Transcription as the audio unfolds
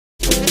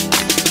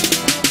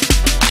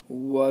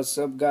What's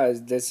up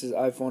guys, this is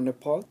iPhone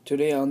Nepal.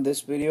 Today on this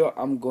video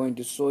I'm going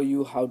to show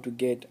you how to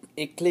get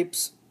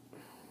Eclipse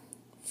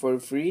for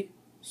free.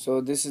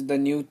 So this is the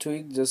new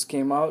tweak just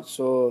came out,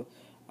 so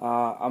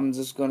I'm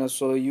just gonna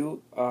show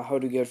you how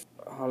to get.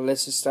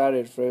 Let's start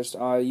it first.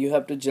 You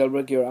have to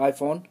jailbreak your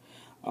iPhone.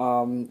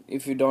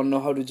 If you don't know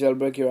how to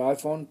jailbreak your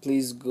iPhone,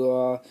 please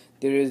go,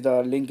 there is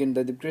the link in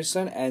the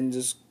description, and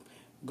just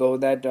go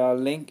that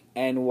link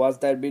and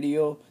watch that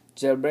video,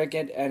 jailbreak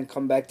it, and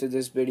come back to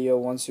this video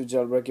once you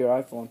jailbreak your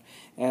iPhone,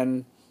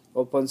 and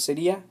open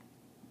Cydia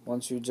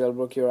once you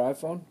jailbreak your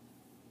iPhone.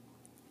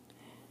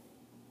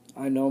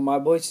 I know my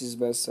voice is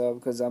messed up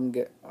because I'm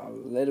a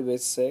little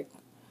bit sick.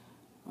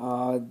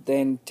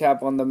 Then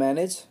tap on the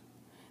manage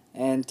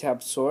and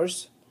tap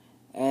source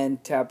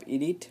and tap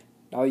edit.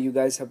 Now you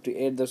guys have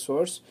to add the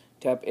source.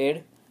 Tap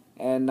add,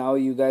 and now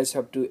you guys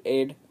have to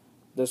add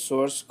the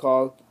source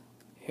called,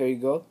 here you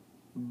go,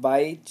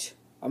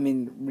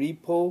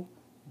 repo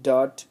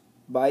dot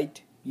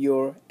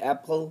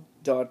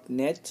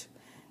byteyourapple.net,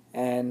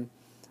 and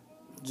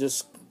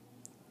just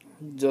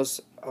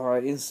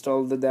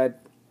install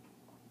that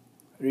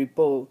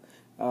repo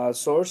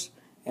source.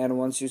 And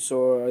once you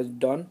saw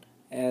done,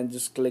 and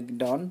just click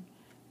done,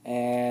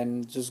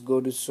 and just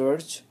go to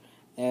search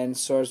and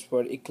search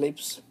for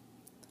Eclipse.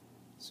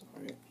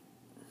 Sorry.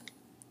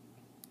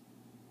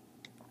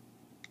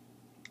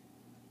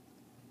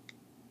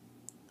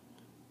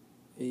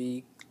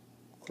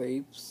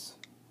 Eclipse.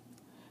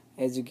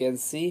 As you can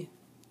see,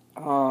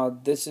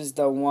 this is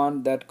the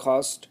one that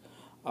cost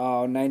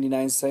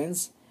 99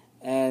 cents,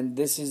 and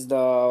this is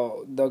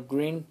the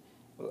green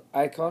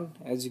icon.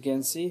 As you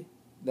can see,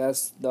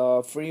 that's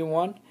the free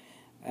one.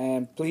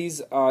 And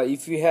please,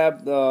 if you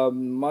have the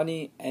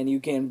money and you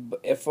can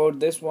afford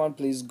this one,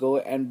 please go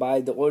and buy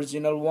the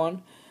original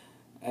one,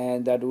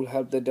 and that will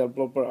help the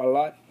developer a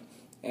lot.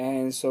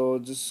 And so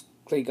just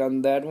click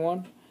on that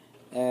one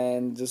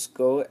and just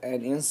go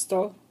and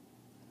install,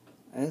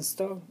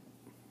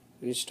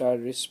 restart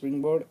your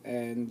springboard,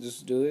 and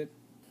just do it.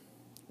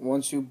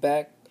 Once you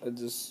back,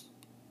 just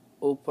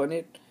open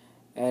it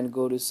and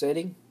go to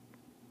setting,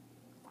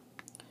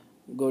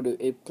 go to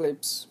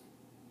Eclipse.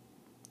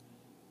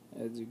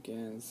 As you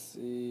can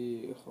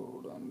see,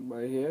 hold on,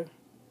 right here,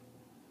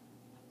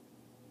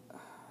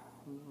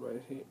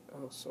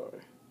 oh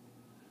sorry,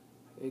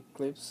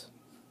 Eclipse,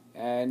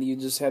 and you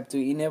just have to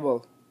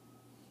enable,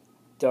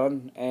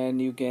 done,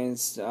 and you can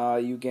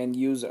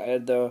use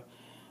the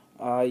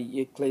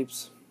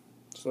Eclipse.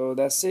 So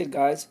that's it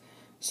guys.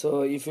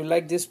 So if you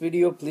like this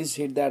video, please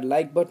hit that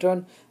like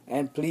button,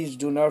 and please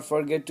do not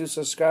forget to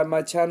subscribe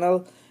my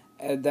channel.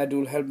 That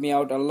will help me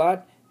out a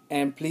lot.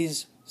 And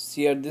please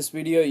share this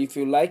video if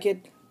you like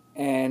it,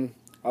 and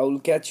I will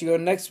catch you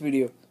on next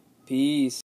video. Peace.